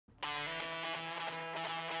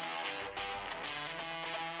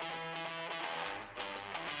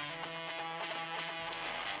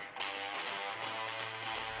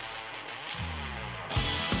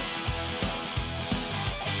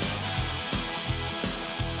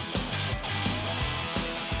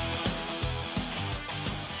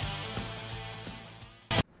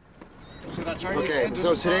Okay,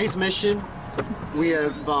 so today's mission, we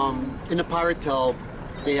have, in the pirate tale,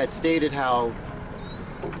 they had stated how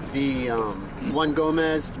the one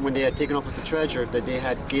Gomez, when they had taken off with the treasure, that they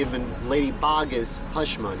had given Lady Boggess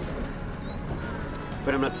hush money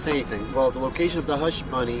for them not to say anything. Well, the location of the hush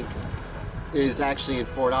money is actually in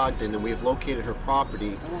Fort Ogden, and we have located her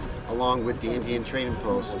property along with the Indian Trading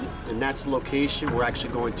Post, and that's the location we're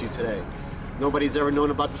actually going to today. Nobody's ever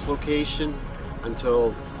known about this location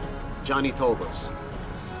until Johnny told us.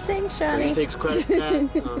 Thanks, Johnny. So he takes credit for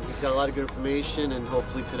that. He's got a lot of good information, and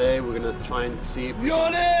hopefully today we're going to try and see if we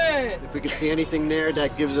can see anything there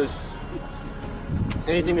that gives us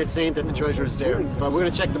anything that's saying that the treasure is there. But we're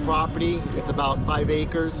going to check the property. It's about 5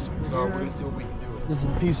 acres, so we're going to see what we can do. This is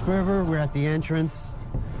the Peace River. We're at the entrance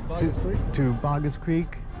to Boggess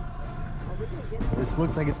Creek. This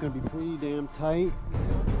looks like it's going to be pretty damn tight.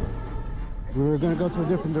 We were going to go to a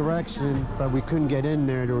different direction, but we couldn't get in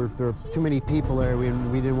there. There were too many people there. We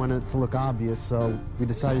didn't want it to look obvious, so we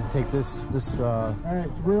decided to take this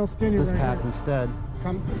path instead.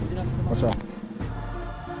 Come. What's up?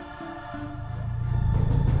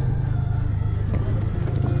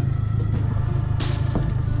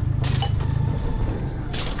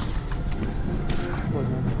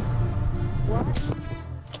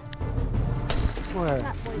 What?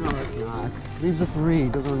 No, it's not. Leaves of 3.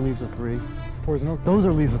 Those are leaves of 3. Poison oak. Those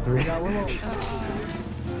are leaves of 3. Did I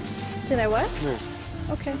what? Yeah.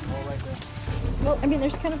 Okay. Well, I mean,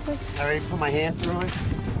 there's kind of like... I already put my hand through it.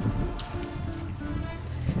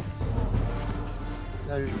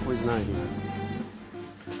 There's your poison ivy.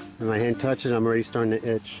 When my hand touches it, I'm already starting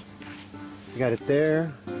to itch. You got it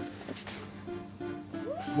there,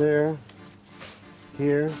 there,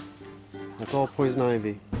 here. That's all poison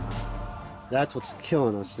ivy. That's what's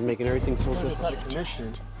killing us and making everything so difficult. Out of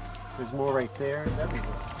commission. There's more right there.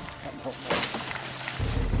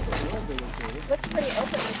 Looks pretty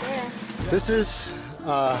open right there. This is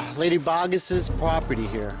Lady Boggess's property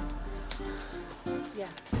here. Yeah.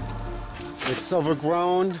 It's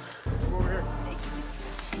overgrown. Come over here.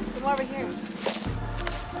 Come over here.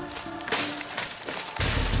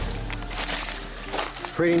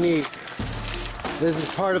 Pretty neat. This is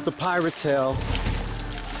part of the pirate tale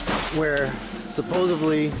where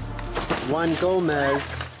supposedly Juan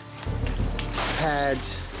Gomez had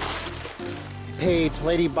paid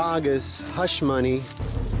Lady Boggess hush money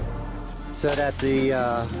so that at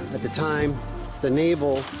the time the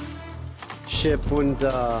naval ship wouldn't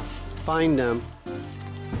find them,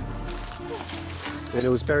 and it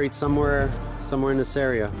was buried somewhere in this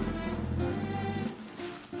area.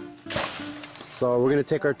 So we're gonna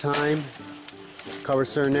take our time, cover a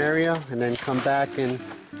certain area, and then come back and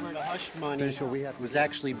where the hush money was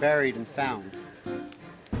actually buried and found.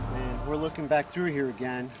 And we're looking back through here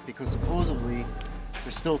again because supposedly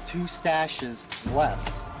there's still 2 stashes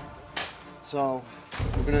left. So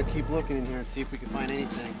we're gonna keep looking in here and see if we can find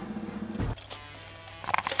anything.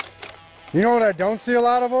 You know what I don't see a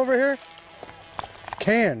lot of over here?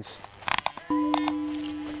 Cans.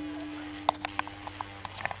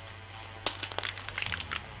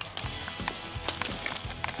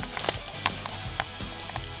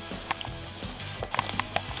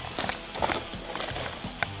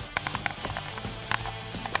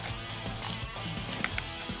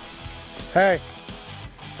 Hey.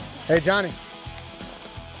 Hey, Johnny.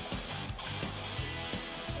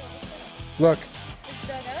 Look. It's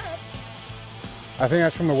dug up. I think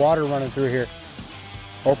that's from the water running through here. It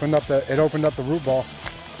opened up the root ball.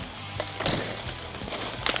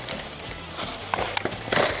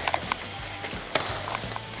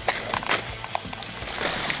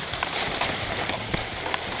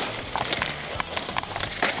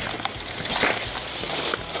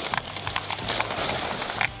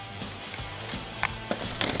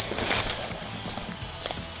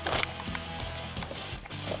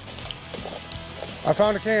 I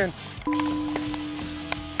found a can.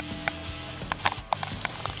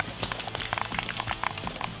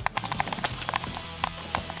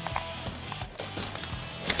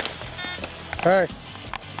 Hey,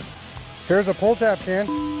 here's a pull tab can.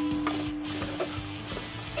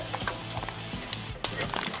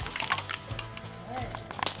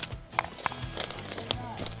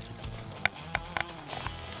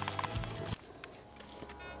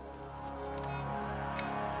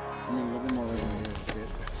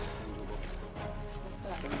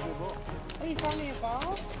 Oh, you found me a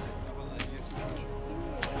ball?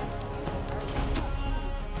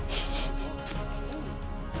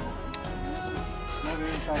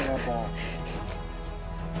 Inside of that ball.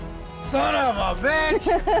 Son of a bitch!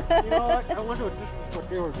 You know what? I wonder what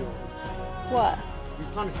they were doing. What? You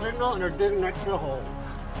found a signal and they're digging next to the hole.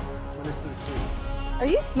 Are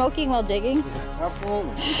you smoking while digging? Yeah,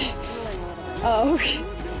 absolutely. Oh, okay.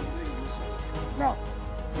 No.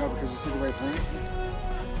 No, because you see the way it's leaning?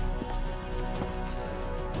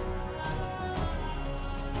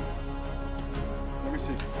 Let me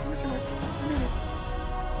see. Let me see, Mike. Give me a minute.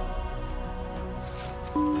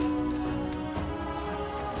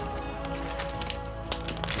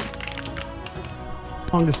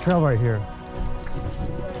 Along this trail right here.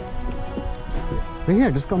 Right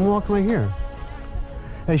here, just come walk right here.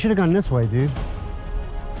 Hey, you should have gone this way, dude.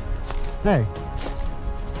 Hey.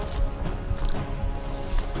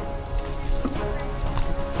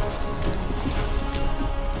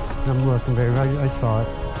 I'm looking, baby. I saw it.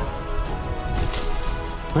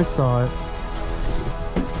 I saw it.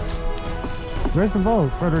 Where's the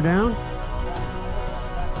boat? Further down?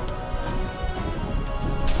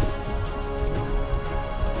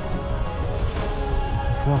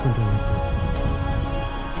 Let's walk into it.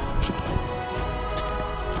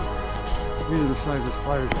 These are the size of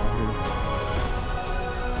spiders out here.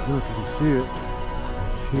 I don't know if you can see it.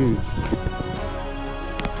 It's huge.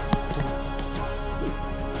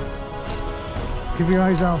 Keep your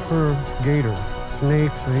eyes out for gators,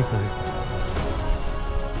 snakes, anything.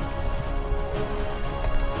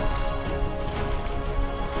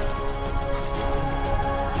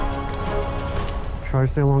 Try to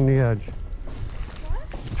stay along the edge.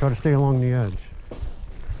 What? Try to stay along the edge.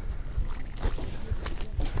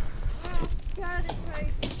 God, it's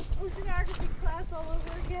like oceanography class all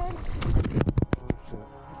over again.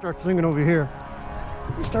 Start singing over here.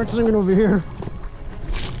 Start singing over here.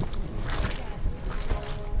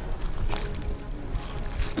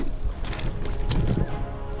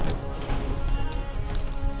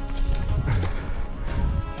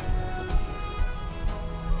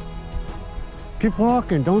 Keep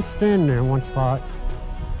walking, don't stand there in one spot.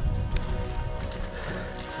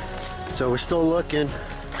 So we're still looking,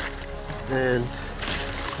 and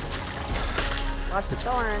Watch the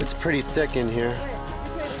thorn. it's pretty thick in here.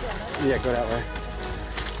 Yeah, go that way.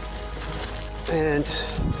 And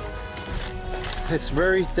it's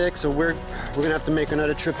very thick, so we're gonna have to make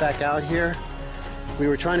another trip back out here. We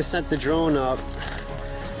were trying to set the drone up,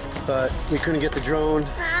 but we couldn't get the drone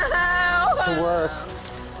to work.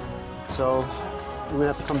 So we're gonna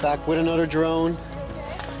have to come back with another drone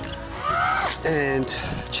and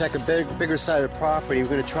check a bigger side of the property. We're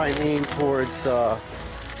gonna try and aim towards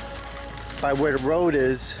by where the road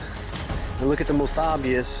is and look at the most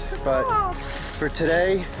obvious. But for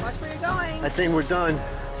today, Watch where you're going. I think we're done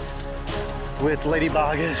with Lady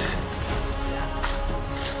Boggess.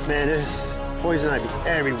 Man, there's poison ivy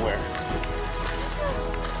everywhere.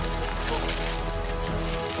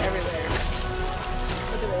 Everywhere.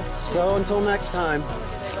 Look at this. So until next time.